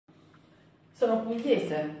Sono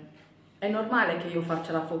pugliese, è normale che io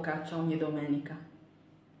faccia la focaccia ogni domenica.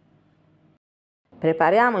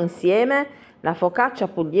 Prepariamo insieme la focaccia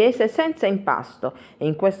pugliese senza impasto e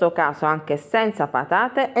in questo caso anche senza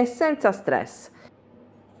patate e senza stress.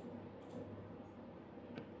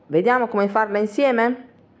 Vediamo come farla insieme?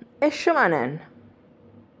 E sciamanen.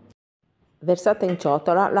 Versate in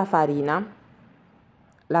ciotola la farina,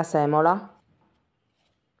 la semola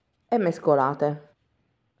e mescolate.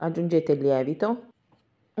 Aggiungete il lievito,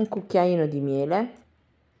 un cucchiaino di miele,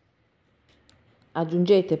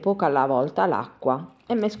 aggiungete poco alla volta l'acqua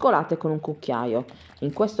e mescolate con un cucchiaio.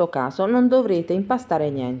 In questo caso non dovrete impastare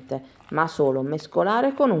niente, ma solo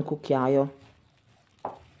mescolare con un cucchiaio.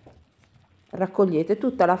 Raccogliete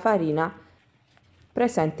tutta la farina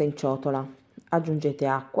presente in ciotola, aggiungete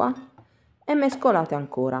acqua e mescolate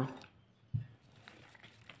ancora.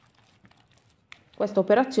 Questa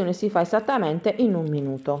operazione si fa esattamente in 1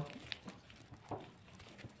 minuto.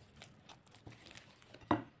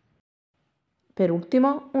 Per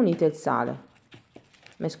ultimo unite il sale,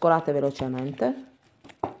 mescolate velocemente.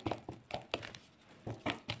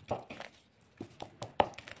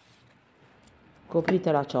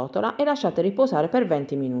 Coprite la ciotola e lasciate riposare per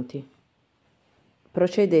 20 minuti.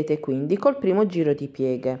 Procedete quindi col primo giro di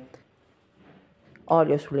pieghe.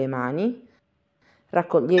 Olio sulle mani,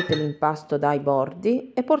 raccogliete l'impasto dai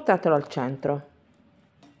bordi e portatelo al centro.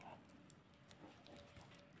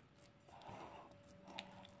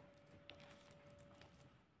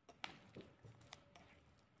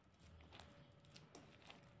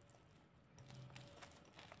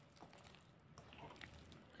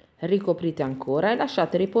 Ricoprite ancora e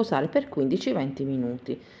lasciate riposare per 15-20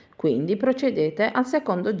 minuti. Quindi procedete al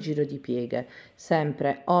secondo giro di pieghe,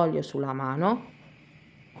 sempre olio sulla mano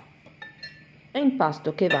e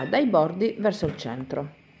impasto che va dai bordi verso il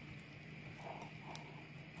centro.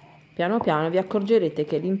 Piano piano vi accorgerete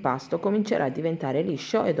che l'impasto comincerà a diventare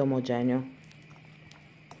liscio ed omogeneo.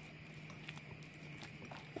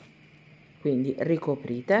 Quindi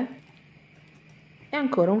ricoprite e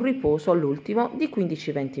ancora un riposo all'ultimo di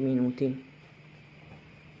 15-20 minuti.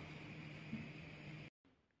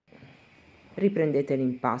 Riprendete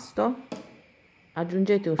l'impasto,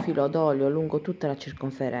 aggiungete un filo d'olio lungo tutta la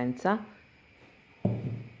circonferenza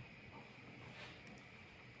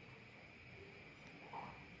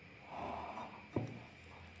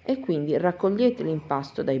e quindi raccogliete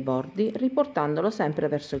l'impasto dai bordi riportandolo sempre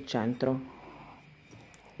verso il centro.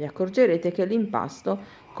 Vi accorgerete che l'impasto,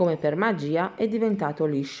 come per magia, è diventato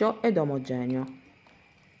liscio ed omogeneo.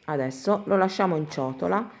 Adesso lo lasciamo in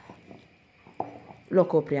ciotola, lo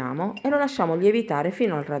copriamo e lo lasciamo lievitare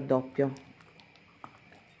fino al raddoppio.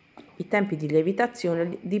 I tempi di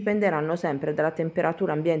lievitazione dipenderanno sempre dalla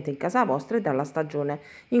temperatura ambiente in casa vostra e dalla stagione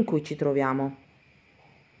in cui ci troviamo.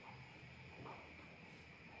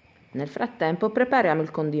 Nel frattempo prepariamo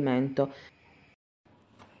il condimento.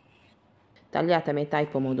 Tagliate a metà i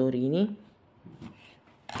pomodorini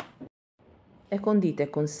e condite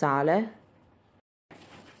con sale,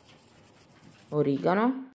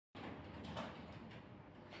 origano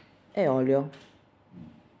e olio.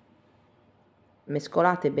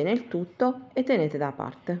 Mescolate bene il tutto e tenete da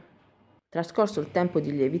parte. Trascorso il tempo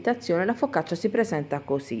di lievitazione, la focaccia si presenta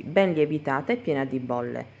così, ben lievitata e piena di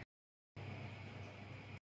bolle.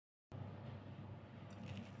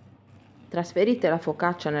 Trasferite la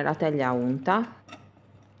focaccia nella teglia a unta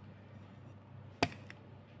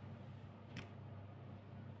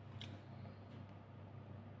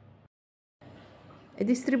e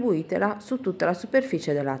distribuitela su tutta la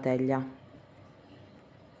superficie della teglia.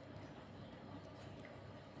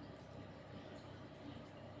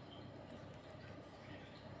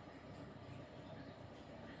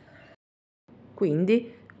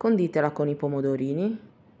 Quindi conditela con i pomodorini,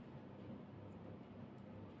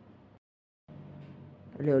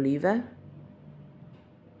 le olive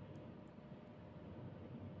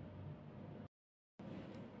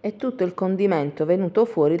e tutto il condimento venuto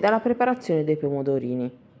fuori dalla preparazione dei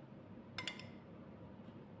pomodorini.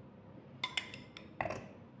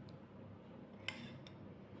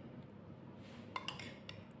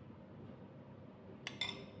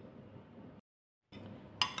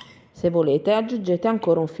 Se volete aggiungete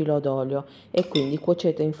ancora un filo d'olio e quindi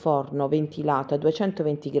cuocete in forno ventilato a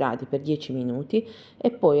 220 gradi per 10 minuti e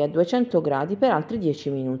poi a 200 gradi per altri 10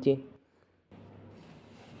 minuti.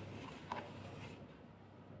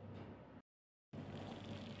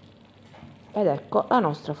 Ed ecco la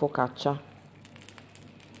nostra focaccia.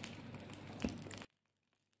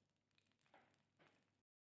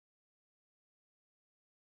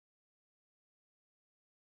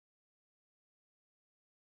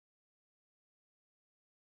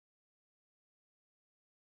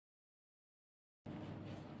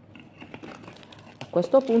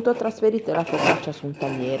 questo punto trasferite la focaccia su un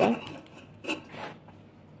tagliere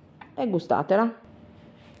e gustatela.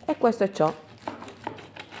 E questo è ciò.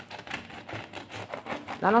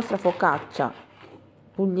 La nostra focaccia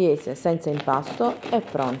pugliese senza impasto è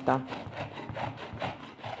pronta.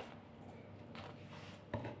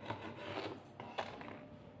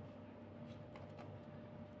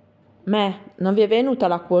 Non vi è venuta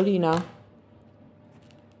l'acquolina?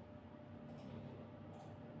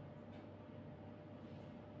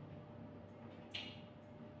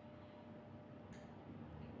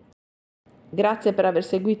 Grazie per aver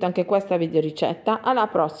seguito anche questa videoricetta. Alla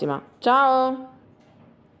prossima. Ciao!